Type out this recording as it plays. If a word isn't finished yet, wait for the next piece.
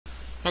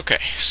Okay,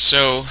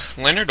 so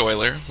Leonhard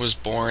Euler was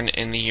born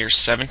in the year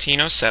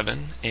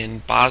 1707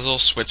 in Basel,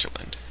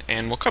 Switzerland,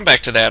 and we'll come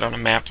back to that on a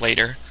map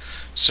later.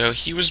 So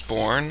he was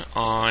born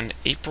on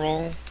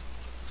April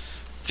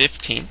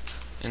 15th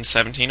in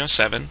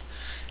 1707,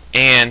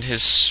 and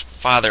his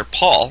father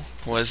Paul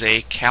was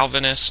a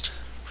Calvinist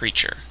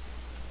preacher.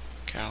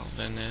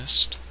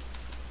 Calvinist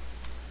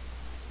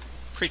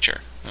preacher.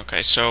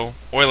 Okay, so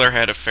Euler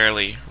had a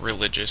fairly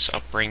religious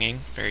upbringing,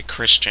 very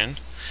Christian.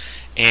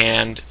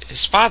 And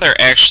his father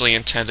actually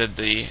intended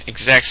the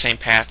exact same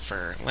path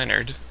for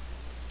Leonhard.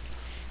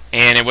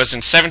 And it was in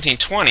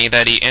 1720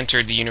 that he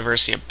entered the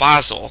University of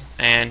Basel,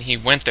 and he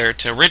went there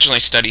to originally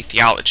study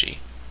theology.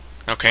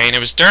 Okay, and it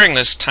was during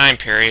this time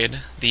period,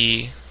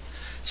 the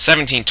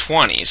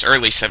 1720s,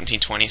 early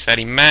 1720s, that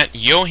he met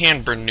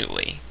Johann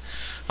Bernoulli.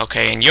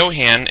 Okay, and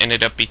Johann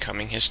ended up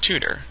becoming his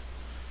tutor.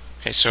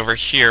 Okay, so over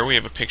here we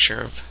have a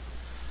picture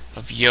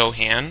of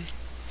Johann,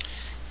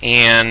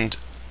 and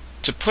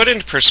to put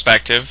into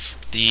perspective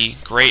the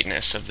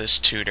greatness of this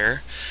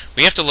tutor,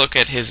 we have to look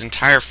at his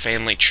entire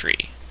family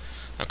tree.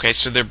 Okay,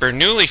 so the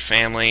Bernoulli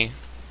family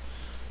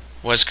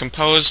was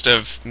composed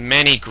of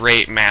many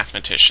great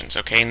mathematicians,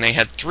 okay, and they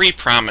had three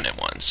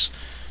prominent ones: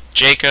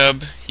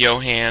 Jacob,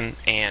 Johann,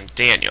 and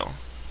Daniel.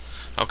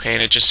 Okay,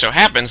 and it just so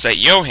happens that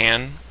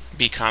Johann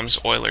becomes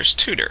Euler's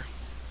tutor.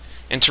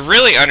 And to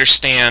really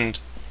understand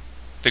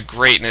the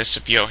greatness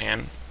of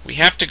Johann, we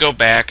have to go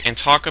back and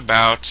talk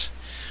about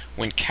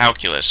when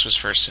calculus was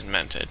first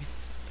invented.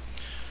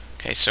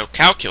 Okay, so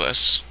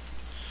calculus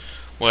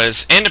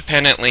was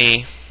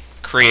independently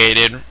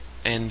created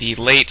in the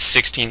late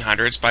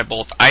 1600s by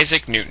both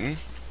Isaac Newton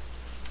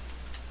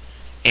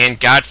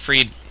and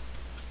Gottfried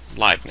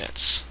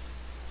Leibniz.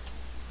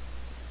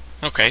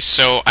 Okay,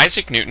 so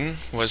Isaac Newton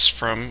was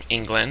from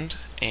England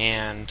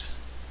and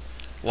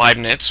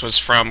Leibniz was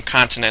from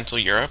continental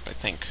Europe, I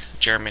think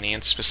Germany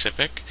in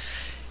specific,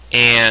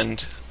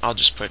 and I'll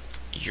just put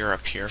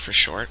Europe here for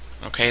short.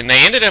 Okay, and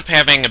they ended up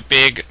having a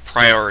big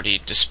priority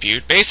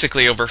dispute,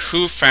 basically over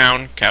who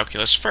found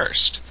calculus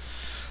first.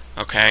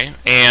 Okay,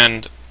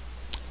 and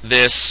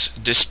this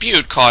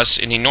dispute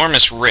caused an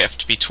enormous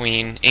rift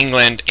between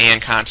England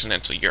and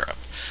continental Europe.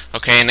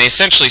 Okay, and they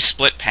essentially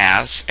split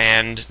paths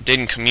and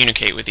didn't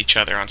communicate with each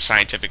other on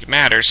scientific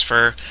matters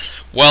for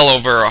well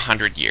over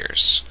 100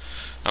 years.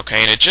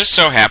 Okay, and it just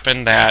so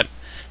happened that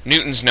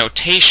Newton's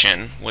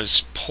notation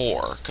was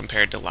poor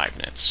compared to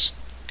Leibniz.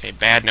 Okay,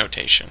 bad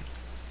notation.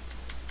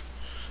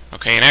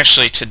 Okay, and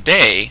actually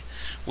today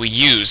we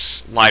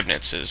use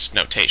Leibniz's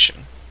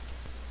notation.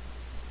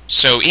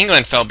 So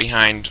England fell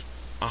behind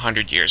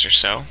 100 years or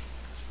so,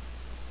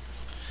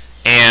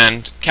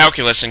 and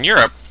calculus in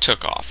Europe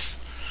took off.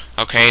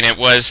 Okay, and it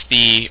was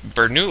the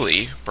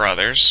Bernoulli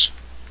brothers,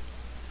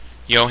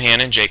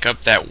 Johann and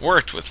Jacob, that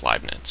worked with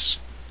Leibniz.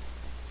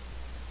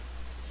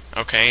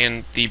 Okay,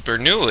 and the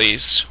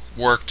Bernoullis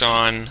worked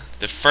on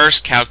the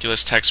first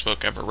calculus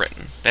textbook ever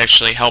written. They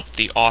actually helped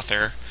the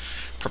author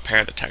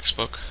prepare the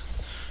textbook.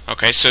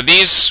 Okay, so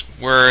these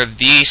were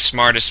the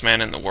smartest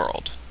men in the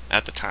world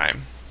at the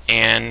time,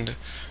 and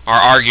are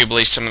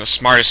arguably some of the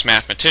smartest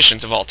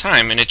mathematicians of all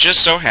time, and it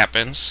just so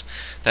happens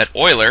that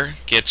Euler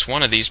gets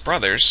one of these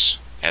brothers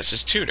as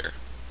his tutor.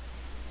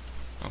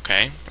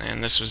 Okay,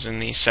 and this was in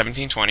the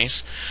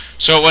 1720s.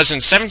 So it was in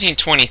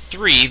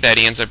 1723 that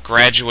he ends up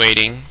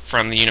graduating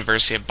from the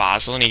University of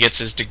Basel, and he gets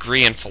his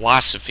degree in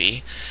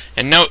philosophy.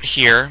 And note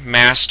here,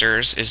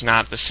 master's is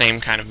not the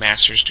same kind of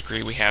master's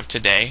degree we have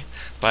today,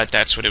 but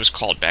that's what it was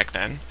called back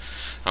then.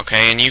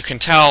 Okay, and you can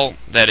tell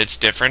that it's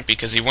different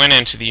because he went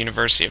into the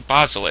University of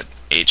Basel at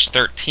age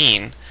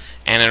 13,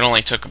 and it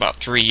only took about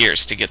 3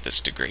 years to get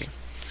this degree.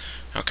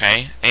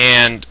 Okay,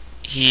 and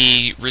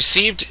he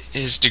received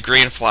his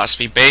degree in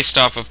philosophy based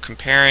off of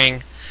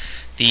comparing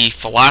the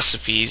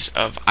philosophies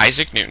of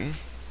Isaac Newton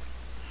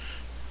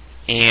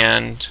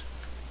and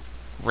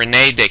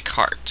René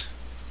Descartes.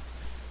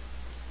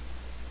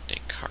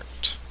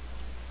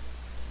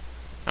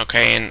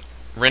 Okay, and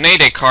René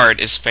Descartes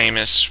is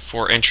famous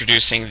for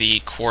introducing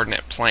the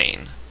coordinate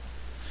plane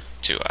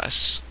to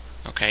us.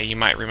 Okay, you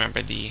might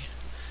remember the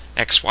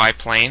XY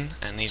plane,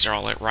 and these are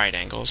all at right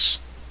angles.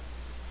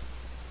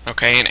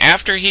 Okay, and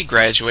after he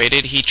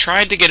graduated, he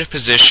tried to get a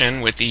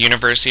position with the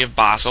University of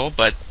Basel,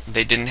 but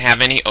they didn't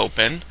have any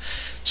open.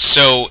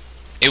 So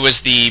it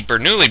was the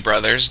Bernoulli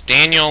brothers,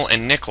 Daniel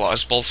and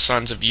Nicholas, both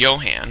sons of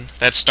Johann,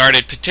 that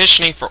started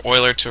petitioning for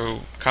Euler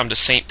to come to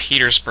St.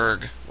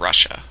 Petersburg,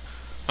 Russia.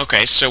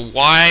 Okay, so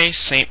why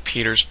St.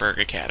 Petersburg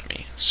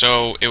Academy?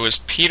 So it was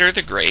Peter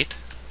the Great,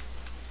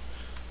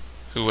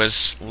 who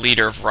was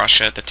leader of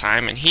Russia at the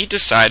time, and he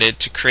decided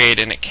to create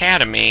an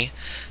academy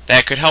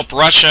that could help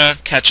Russia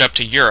catch up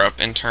to Europe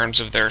in terms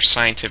of their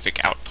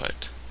scientific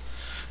output.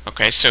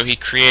 Okay, so he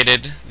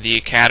created the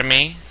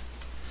academy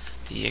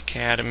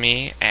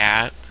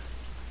at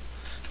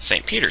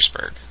St.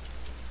 Petersburg.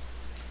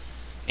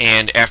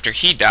 And after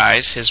he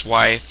dies, his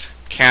wife,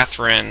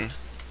 Catherine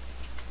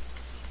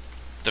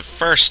the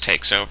First,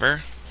 takes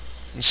over.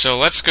 And so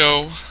let's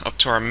go up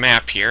to our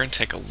map here and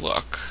take a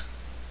look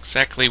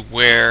exactly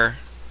where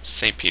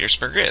St.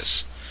 Petersburg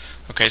is.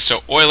 Okay,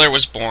 so Euler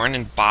was born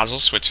in Basel,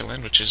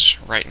 Switzerland, which is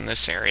right in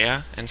this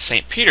area, and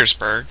St.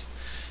 Petersburg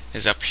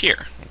is up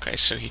here. Okay,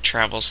 so he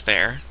travels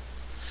there.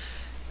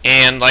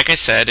 And like I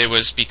said, it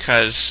was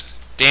because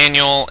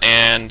Daniel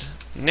and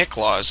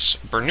Nicolaus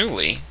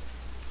Bernoulli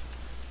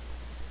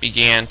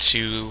began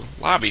to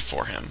lobby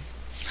for him.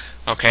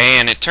 Okay,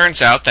 and it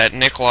turns out that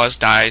Nicolaus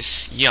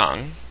dies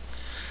young,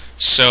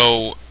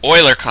 so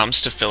Euler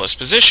comes to fill his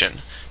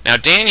position. Now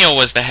Daniel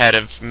was the head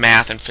of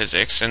math and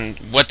physics, and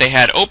what they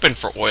had open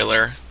for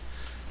Euler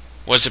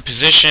was a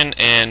position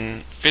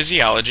in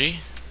physiology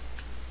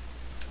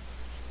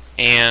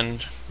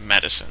and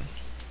medicine.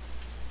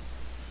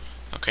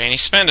 Okay, and he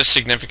spent a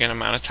significant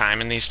amount of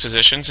time in these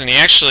positions, and he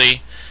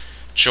actually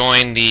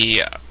joined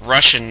the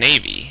Russian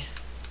Navy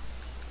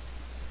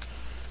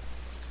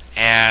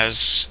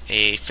as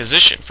a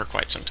physician for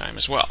quite some time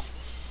as well.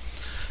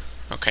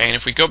 Okay, and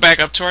if we go back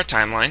up to our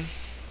timeline,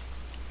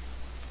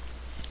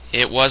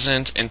 it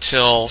wasn't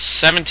until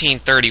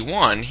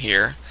 1731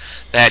 here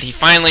that he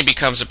finally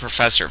becomes a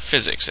professor of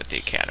physics at the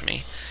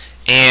Academy.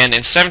 And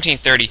in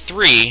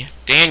 1733,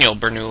 Daniel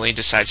Bernoulli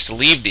decides to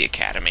leave the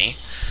Academy,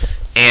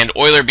 and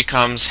Euler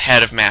becomes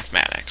head of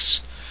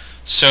mathematics.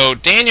 So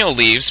Daniel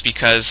leaves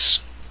because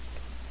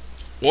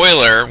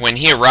Euler, when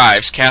he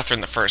arrives,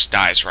 Catherine I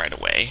dies right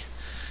away.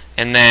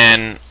 And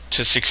then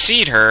to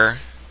succeed her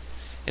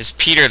is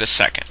Peter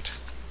II.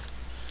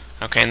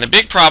 Okay, and the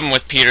big problem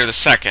with Peter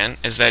II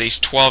is that he's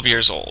 12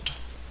 years old.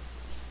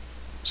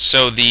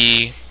 So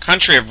the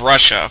country of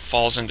Russia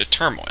falls into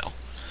turmoil.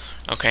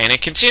 Okay, and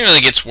it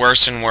continually gets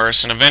worse and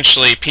worse, and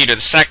eventually Peter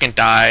II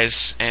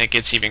dies, and it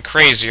gets even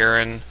crazier,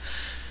 and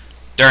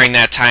during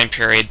that time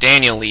period,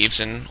 Daniel leaves,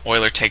 and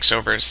Euler takes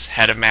over as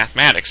head of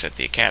mathematics at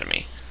the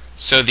Academy.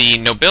 So the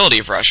nobility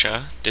of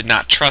Russia did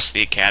not trust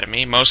the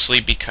Academy, mostly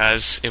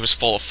because it was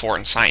full of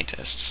foreign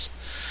scientists.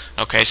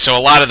 Okay, so a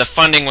lot of the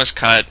funding was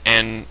cut,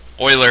 and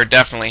Euler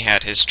definitely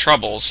had his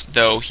troubles,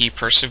 though he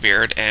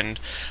persevered and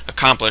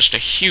accomplished a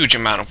huge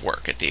amount of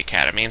work at the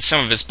Academy, and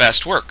some of his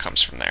best work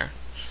comes from there.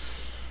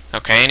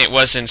 Okay, and it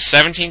was in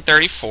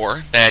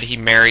 1734 that he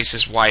marries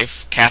his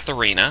wife,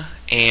 Katharina,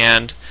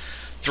 and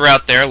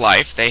throughout their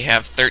life they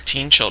have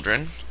 13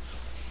 children.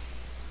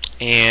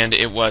 And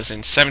it was in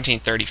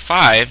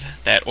 1735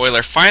 that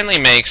Euler finally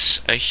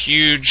makes a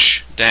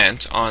huge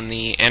dent on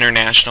the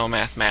international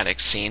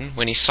mathematics scene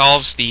when he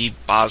solves the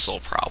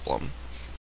Basel problem.